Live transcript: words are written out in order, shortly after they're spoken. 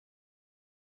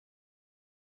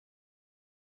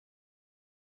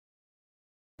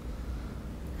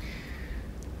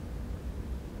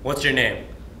What's your name?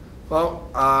 Well,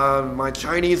 my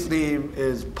Chinese name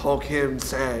is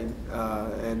Tsang,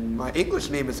 and my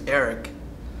English name is Eric.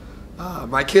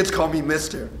 My kids call me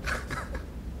Mister.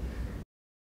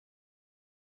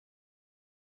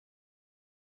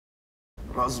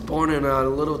 I was born in a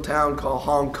little town called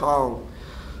Hong Kong,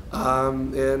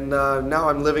 and now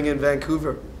I'm living in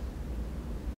Vancouver.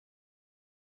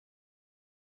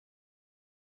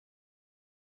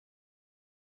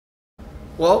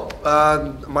 Well,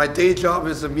 my day job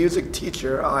is a music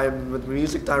teacher. I'm the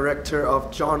music director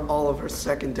of John Oliver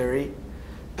Secondary,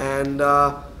 and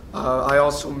I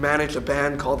also manage a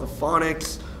band called the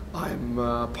Phonics. I'm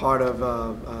part of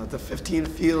the 15th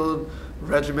Field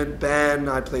Regiment Band.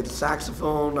 I play the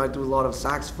saxophone. I do a lot of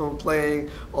saxophone playing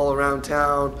all around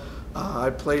town. I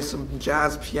play some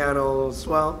jazz piano as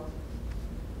well.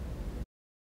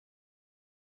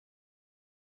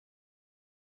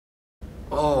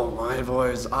 Oh, my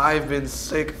voice. I've been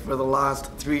sick for the last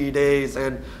 3 days,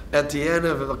 and at the end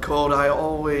of a cold, I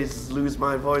always lose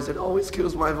my voice. It always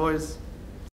kills my voice.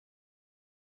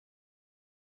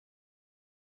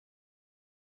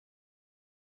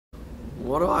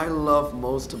 What do I love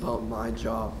most about my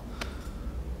job?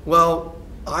 Well,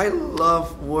 I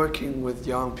love working with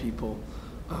young people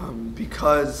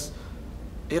because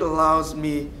it allows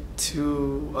me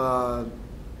to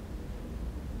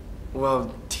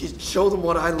show them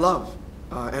what I love.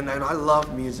 And I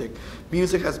love music.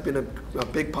 Music has been a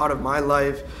big part of my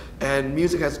life, and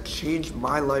music has changed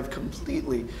my life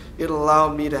completely. It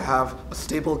allowed me to have a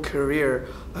stable career.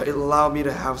 It allowed me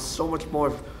to have so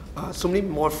many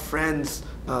more friends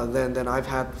than I've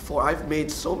had before. I've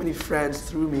made so many friends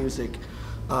through music.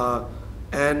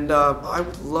 And I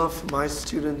would love for my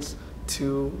students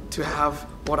to have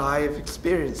what I've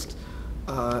experienced.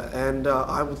 And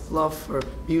I would love for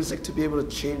music to be able to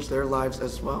change their lives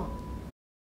as well.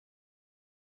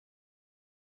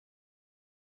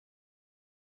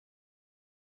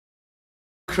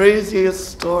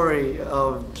 Craziest story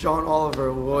of John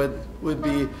Oliver would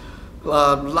be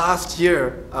last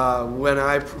year when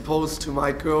I proposed to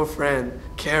my girlfriend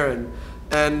Karen,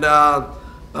 and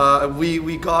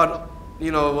we got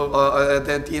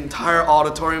the entire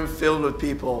auditorium filled with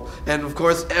people, and of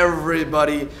course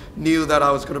everybody knew that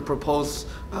I was going to propose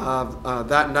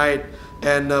that night,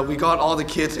 and we got all the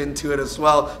kids into it as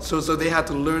well. So they had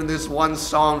to learn this one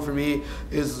song for me,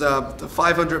 is the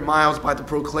 500 Miles by the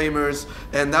Proclaimers,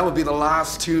 and that would be the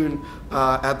last tune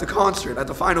at the concert, at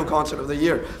the final concert of the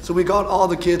year. So we got all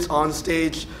the kids on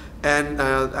stage, and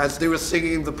as they were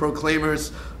singing the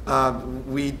Proclaimers,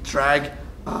 we dragged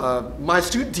my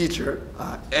student teacher,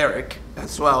 Eric,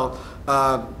 as well.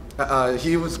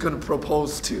 He was going to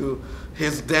propose to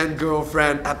his then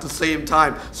girlfriend at the same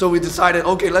time. So we decided,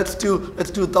 okay, let's do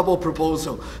a double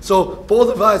proposal. So both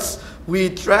of us, we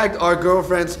dragged our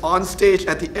girlfriends on stage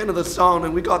at the end of the song,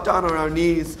 and we got down on our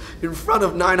knees in front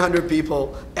of 900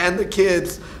 people and the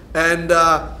kids, and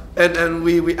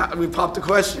we popped the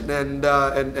question, and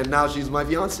now she's my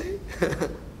fiance.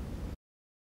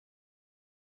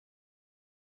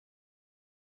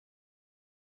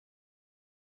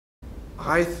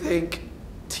 I think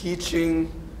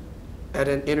teaching at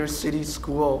an inner city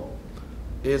school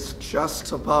is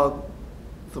just about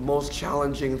the most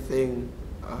challenging thing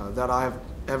that I've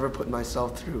ever put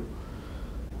myself through.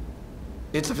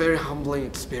 It's a very humbling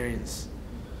experience.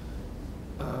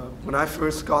 When I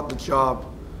first got the job,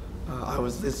 I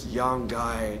was this young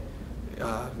guy,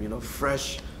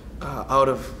 fresh out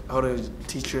of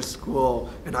teacher school,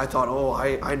 and I thought, oh,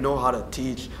 I know how to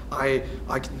teach. I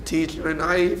can teach, and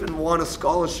I even won a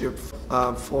scholarship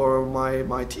for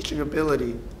my teaching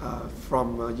ability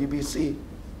from UBC.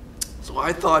 So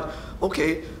I thought,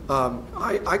 okay,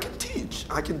 I can teach.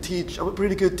 I can teach. I'm a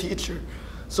pretty good teacher.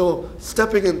 So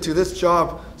stepping into this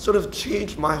job sort of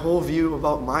changed my whole view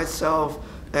about myself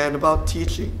and about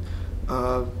teaching,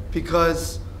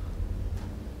 because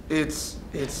it's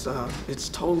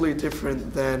totally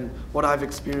different than what I've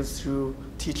experienced through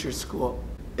teacher school.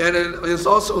 And it's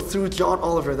also through John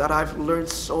Oliver that I've learned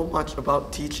so much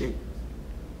about teaching.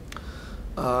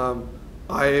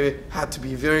 I had to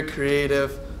be very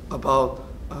creative about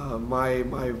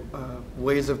my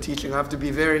ways of teaching. I have to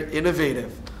be very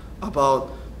innovative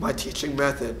about my teaching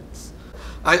methods.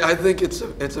 I think it's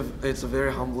a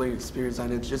very humbling experience,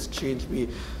 and it just changed me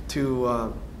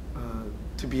to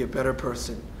be a better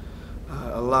person.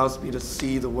 Allows me to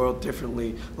see the world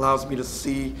differently, allows me to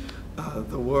see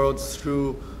the world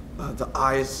through the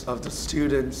eyes of the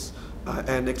students,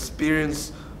 and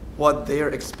experience what they are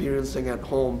experiencing at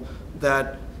home,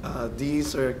 that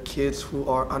these are kids who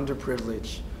are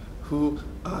underprivileged, who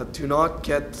do not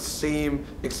get the same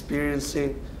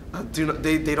experiencing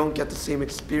they don't get the same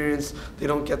experience. They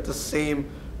don't get the same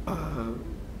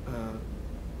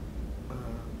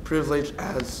privilege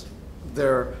as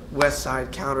their West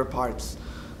Side counterparts.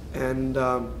 And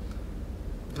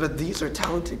but these are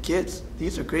talented kids.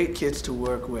 These are great kids to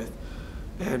work with,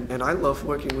 and I love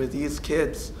working with these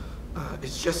kids.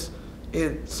 It's just,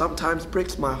 it sometimes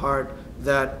breaks my heart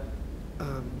that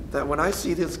that when I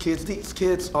see these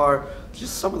kids are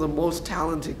just some of the most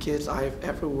talented kids I've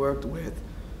ever worked with,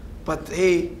 but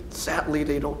sadly,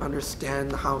 they don't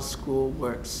understand how school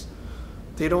works.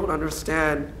 They don't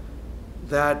understand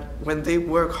that when they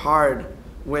work hard,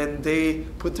 when they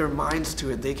put their minds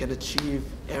to it, they can achieve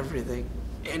everything,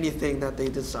 anything that they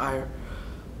desire.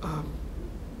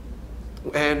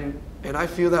 And I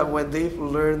feel that when they've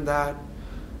learned that,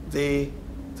 they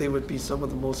would be some of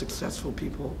the most successful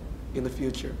people in the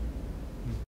future.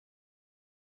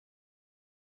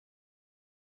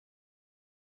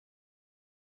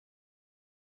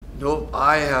 Nope,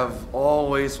 I have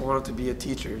always wanted to be a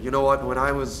teacher. You know what? When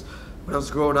I was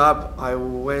growing up, I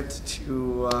went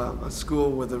to a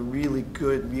school with a really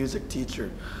good music teacher,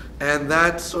 and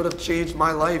that sort of changed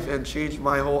my life and changed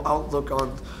my whole outlook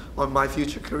on my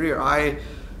future career. I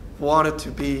wanted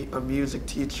to be a music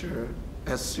teacher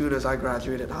as soon as I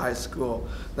graduated high school.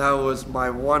 That was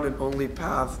my one and only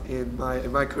path in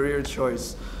my career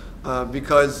choice,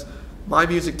 because my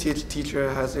music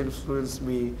teacher has influenced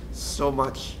me so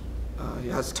much. He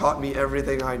has taught me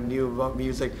everything I knew about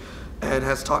music, and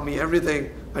has taught me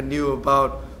everything I knew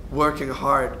about working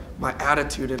hard, my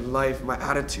attitude in life, my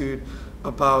attitude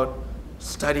about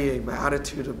studying, my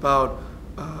attitude about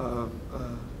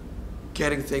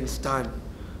getting things done.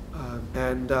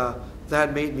 And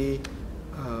that made me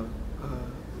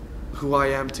who I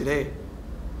am today.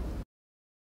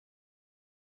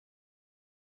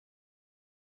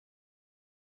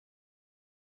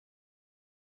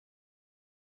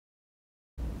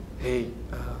 Hey,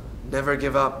 never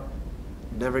give up.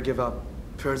 Never give up.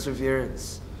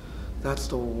 Perseverance. That's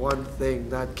the one thing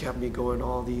that kept me going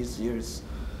all these years.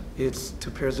 It's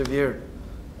to persevere.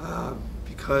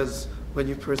 Because when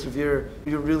you persevere,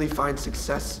 you really find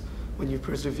success when you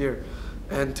persevere.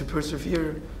 And to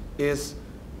persevere is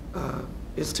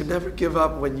to never give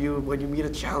up when you meet a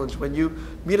challenge. When you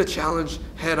meet a challenge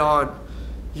head on,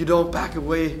 you don't back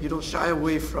away, you don't shy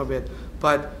away from it,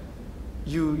 but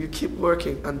you keep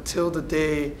working until the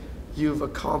day you've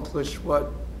accomplished what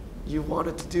you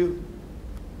wanted to do.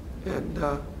 And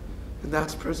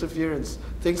that's perseverance.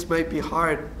 Things might be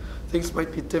hard, things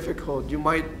might be difficult. You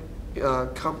might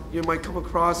come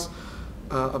across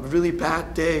a really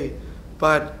bad day,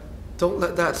 but don't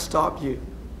let that stop you.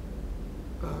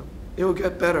 It will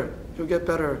get better. It'll get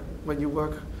better when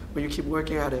you keep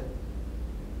working at it.